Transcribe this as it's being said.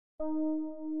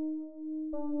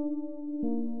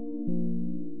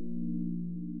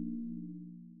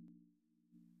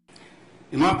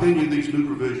In my opinion, these new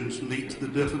provisions meet the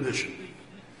definition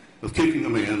of kicking a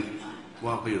man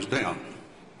while he is down.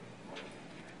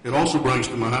 It also brings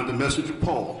to mind the message of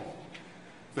Paul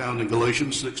found in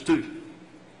Galatians 6:2.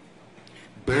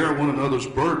 Bear one another's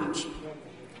burdens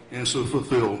and so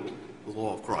fulfill the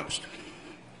law of Christ.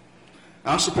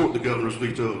 I support the governor's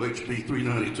veto of HB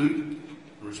 392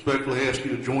 and respectfully ask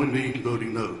you to join me in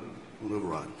voting no on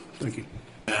override. Thank you.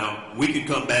 Now, we can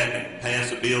come back and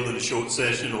pass a bill in a short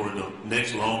session or in the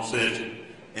next long session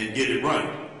and get it right.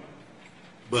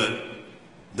 But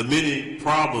the many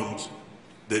problems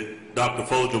that Dr.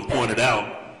 Fulgham pointed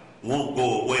out won't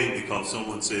go away because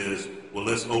someone says, well,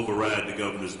 let's override the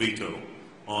governor's veto.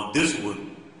 On this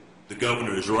one, the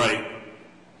governor is right.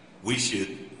 We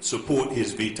should support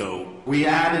his veto. We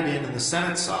added in the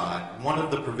Senate side one of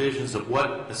the provisions of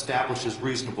what establishes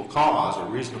reasonable cause or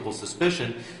reasonable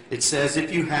suspicion. It says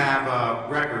if you have a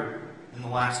record in the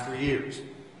last 3 years.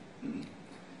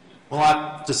 Well,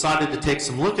 I've decided to take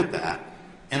some look at that,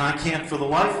 and I can't for the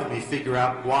life of me figure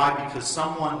out why, because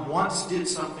someone once did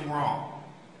something wrong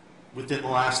within the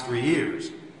last 3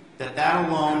 years, that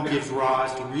alone gives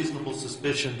rise to reasonable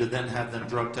suspicion to then have them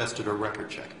drug tested or record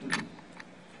checked.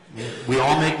 We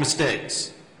all make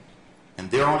mistakes, and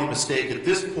their only mistake at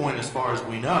this point, as far as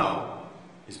we know,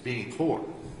 is being in court.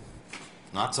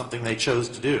 Not something they chose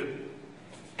to do.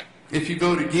 If you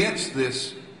vote against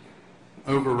this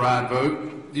override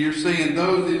vote, you're saying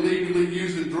those illegally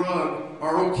using drugs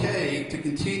are okay to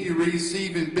continue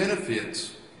receiving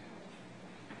benefits.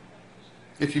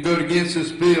 If you vote against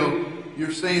this bill,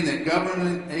 you're saying that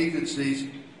government agencies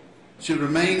should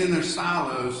remain in their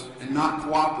silos and not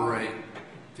cooperate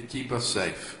to keep us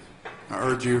safe. I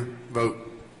urge you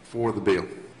vote for the bill.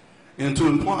 And to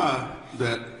imply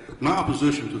that my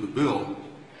opposition to the bill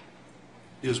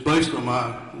is based on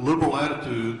my liberal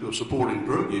attitude of supporting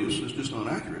drug use is just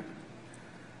inaccurate.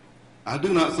 I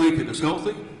do not think it is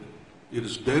healthy, it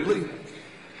is deadly,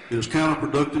 it is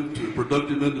counterproductive to a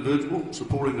productive individual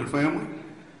supporting their family,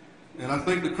 and I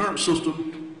think the current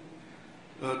system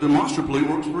demonstrably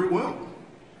works very well.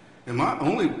 And my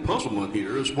only puzzlement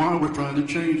here is why we're trying to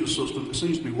change a system that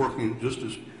seems to be working just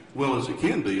as well as it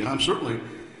can be. And I'm certainly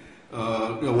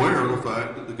aware of the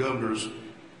fact that the governor's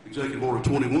Executive Order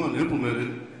 21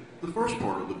 implemented the first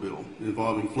part of the bill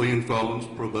involving fleeing felons,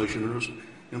 probationers,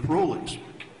 and parolees.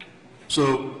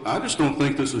 So I just don't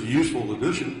think this is a useful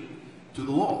addition to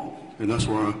the law, and that's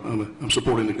why I'm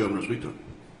supporting the governor's veto.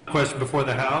 Question before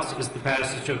the House is the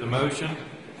passage of the motion.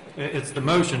 It's the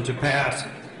motion to pass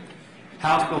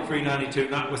House Bill 392,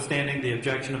 notwithstanding the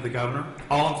objection of the governor.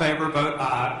 All in favor, vote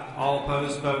aye. All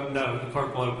opposed, vote no. The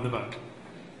clerk will open the vote.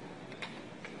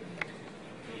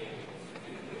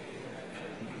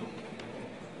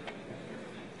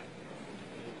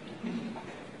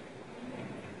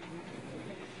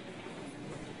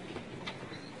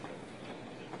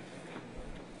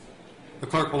 The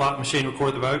clerk will let the machine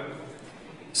record the vote.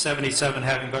 77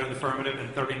 having voted affirmative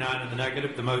and 39 in the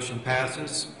negative. The motion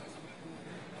passes.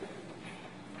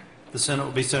 The Senate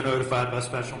will be so notified by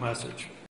special message.